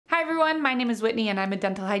everyone, my name is Whitney and I'm a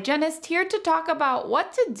dental hygienist here to talk about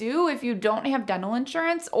what to do if you don't have dental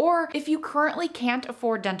insurance or if you currently can't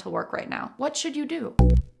afford dental work right now. What should you do?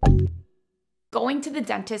 Going to the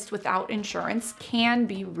dentist without insurance can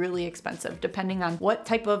be really expensive depending on what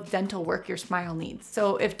type of dental work your smile needs.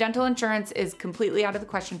 So if dental insurance is completely out of the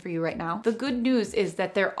question for you right now, the good news is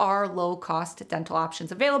that there are low-cost dental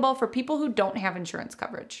options available for people who don't have insurance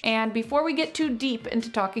coverage. And before we get too deep into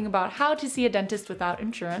talking about how to see a dentist without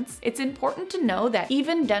insurance, it's important to know that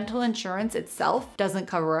even dental insurance itself doesn't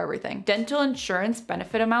cover everything. Dental insurance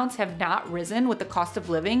benefit amounts have not risen with the cost of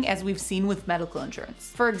living as we've seen with medical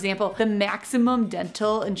insurance. For example, the maximum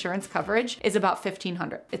dental insurance coverage is about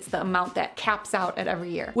 $1,500. It's the amount that caps out at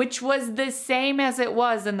every year, which was the same as it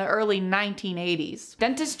was in the early 1980s.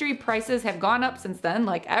 Dentistry prices have gone up since then,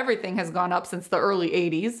 like everything has gone up since the early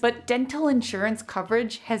 80s, but dental insurance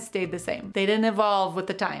coverage has stayed the same. They didn't evolve with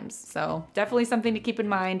the times. So definitely something to keep in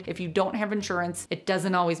mind. If you don't have insurance, it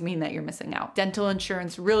doesn't always mean that you're missing out. Dental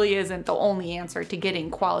insurance really isn't the only answer to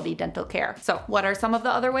getting quality dental care. So what are some of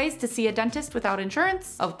the other ways to see a dentist without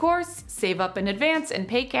insurance? Of course, save up in advance and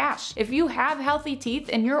pay cash. If you have healthy teeth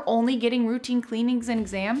and you're only getting routine cleanings and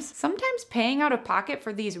exams, sometimes paying out of pocket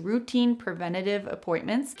for these routine preventative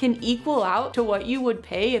appointments can equal out to what you would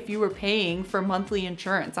pay if you were paying for monthly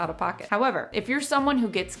insurance out of pocket. However, if you're someone who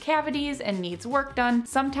gets cavities and needs work done,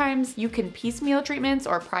 sometimes you can piecemeal treatments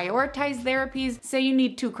or prioritize therapies. Say you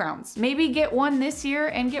need 2 crowns. Maybe get one this year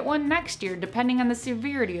and get one next year, depending on the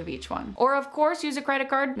severity of each one. Or of course, use a credit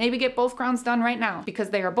card. Maybe get both crowns done right now because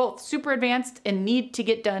they are both super advanced and need to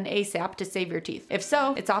get done ASAP to save your teeth. If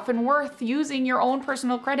so, it's often worth using your own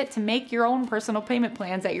personal credit to make your own personal payment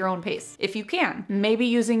plans at your own pace. If you can, maybe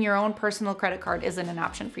using your own personal credit card isn't an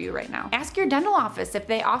option for you right now. Ask your dental office if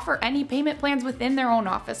they offer any payment plans within their own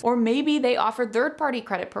office, or maybe they offer third-party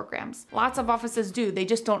credit programs. Lots of offices do, they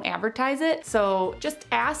just don't advertise it, so just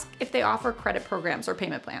ask if they offer credit programs or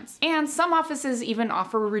payment plans. And some offices even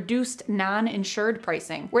offer reduced non-insured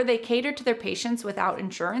pricing, where they cater to their patients without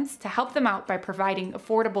insurance to help them out by providing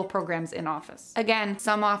affordable programs in office. Again,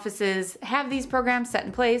 some offices have these programs set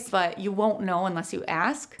in place, but you won't know unless you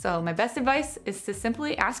ask. So my best advice is to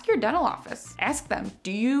simply ask your dental office. Ask them,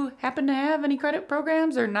 do you happen to have any credit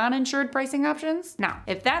programs or non-insured pricing options? Now,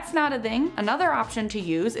 if that's not a thing, another option to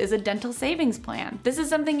use is a dental savings plan. This is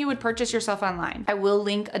something you would purchase yourself online. I will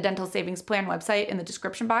link a dental savings plan website in the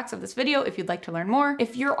description box of this video if you'd like to learn more.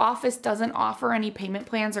 If your office doesn't offer any payment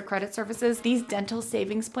plans or credit services, these dental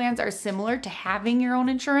savings plans are similar to having your own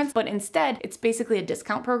insurance, but instead it's basically a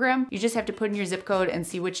discount program. You just have to put in your zip code and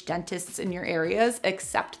see which dentists in your areas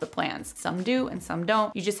accept the plans. Some do and some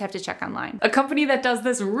don't. You just have to check online. A company that does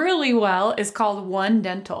this really well is called One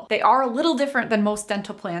Dental. They are a little different than most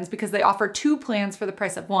dental plans because they offer 2 plans for the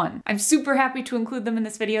price of 1. I'm super happy to include them in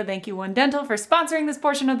this video. Thank you, One Dental, for sponsoring this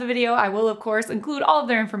portion of the video. I will of course include all of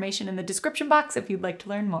their information in the description box if you'd like to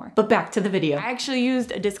learn more. But back to the video. I actually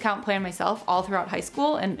used a discount plan myself all throughout high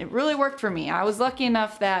school and it really worked for me. I was lucky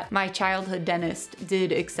enough that my childhood dentist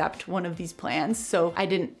did accept one of these plans, so I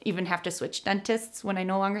didn't even have to switch dentists when I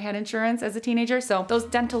no longer had insurance as a teenager. So those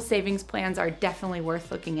dental savings plans are definitely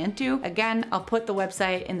worth looking into. Again, I'll put the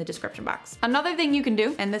website in the description box. Another thing you can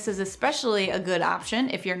do, and this is especially a good option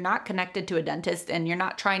if you're not connected to a dentist and you're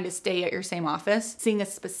not trying to stay at your same office, seeing a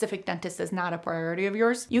specific dentist is not a priority of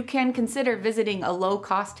yours, you can consider visiting a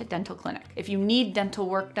low-cost dental clinic. If you need dental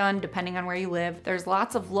work done, depending on where you live, there's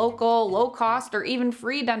lots of local, low-cost, or even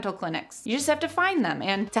free dental clinics. You just have to find them.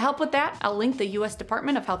 And to help with that, I'll link the US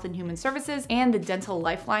Department of Health and Human Services and the Dental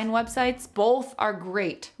Lifeline websites. Both are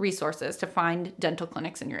great resources to find dental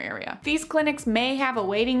clinics in your area. These clinics may have a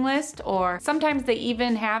waiting list, or sometimes they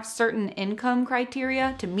even have certain income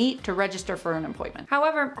criteria to meet to register for an appointment.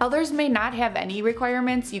 However, others may not have any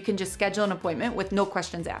requirements. You can just schedule an appointment with no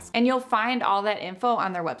questions asked, and you'll find all that info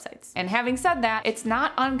on their websites. And having said that, it's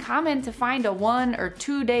not uncommon to find a 1 or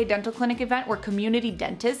 2 day dental clinic event where community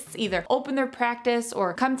dentists either open their practice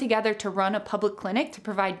or come together to run a public clinic to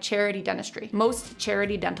provide charity dentistry. Most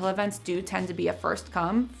charity dental events do tend to be a first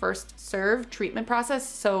come, first serve treatment process,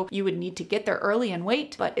 so you would need to get there early and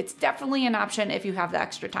wait, but it's definitely an option if you have the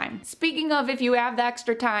extra time. Speaking of if you have the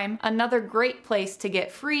extra time, another great place to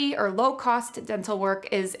get free or low cost dental work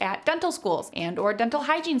is at dental schools and or dental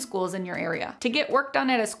hygiene schools in your area. To get work done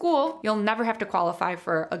at a school, you'll never have to qualify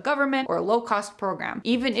for a government or low cost program.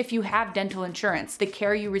 Even if you have dental insurance, the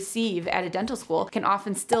care you receive at a dental school can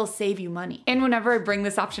often still save you money. And whenever I bring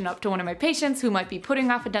this option up to one of my patients who might be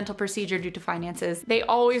putting off a dental procedure due to finances, they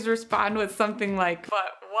always respond with something like,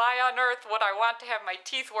 "But why on earth would I want to have my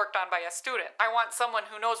teeth worked on by a student? I want someone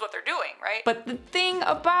who knows what they're doing, right? But the thing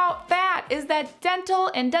about that is that dental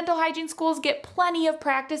and dental hygiene schools get plenty of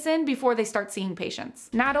practice in before they start seeing patients.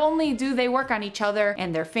 Not only do they work on each other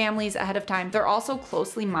and their families ahead of time, they're also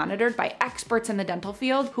closely monitored by experts in the dental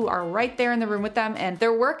field who are right there in the room with them, and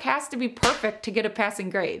their work has to be perfect to get a passing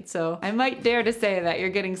grade. So I might dare to say that you're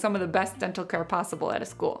getting some of the best dental care possible at a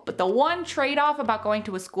school. But the one trade-off about going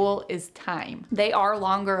to a school is time. They are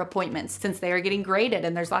longer appointments since they are getting graded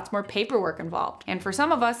and there's lots more paperwork involved. And for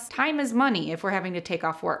some of us, time is money if we're having to take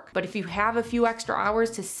off work. But if you have a few extra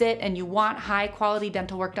hours to sit and you want high quality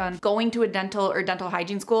dental work done, going to a dental or dental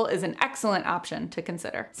hygiene school is an excellent option to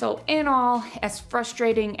consider. So in all, as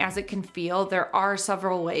frustrating as it can feel, there are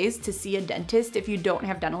several ways to see a dentist if you don't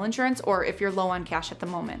have dental insurance or if you're low on cash at the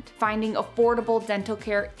moment. Finding affordable dental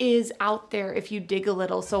care is out there if you dig a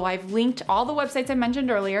little, so I've linked all the websites I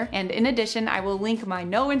mentioned earlier, and in addition, I will link my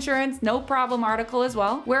no insurance, no problem article as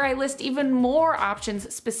well, where I list even more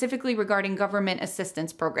options specifically regarding government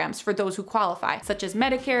assistance programs for those who qualify, such as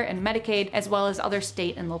Medicare and Medicaid, as well as other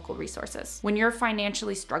state and local resources. When you're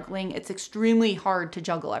financially struggling, it's extremely hard to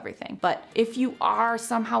juggle everything. But if you are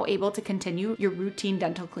somehow able to continue your routine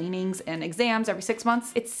dental cleanings and exams every 6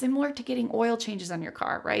 months, it's similar to getting oil changes on your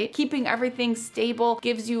car, right? Keeping everything stable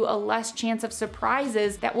gives you a less chance of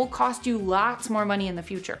surprises that will cost you lots more money in the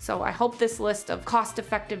future. So I hope this list of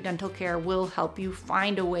cost-effective dental care will help you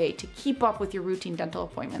find a way to keep up with your routine dental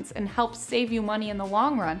appointments and help save you money in the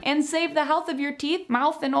long run and save the health of your teeth,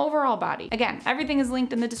 mouth, and overall body. Again, everything is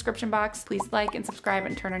linked in the description box. Please like and subscribe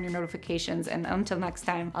and turn on your notifications. And until next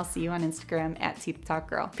time, I'll see you on Instagram at Teeth Talk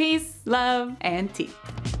Girl. Peace, love, and teeth.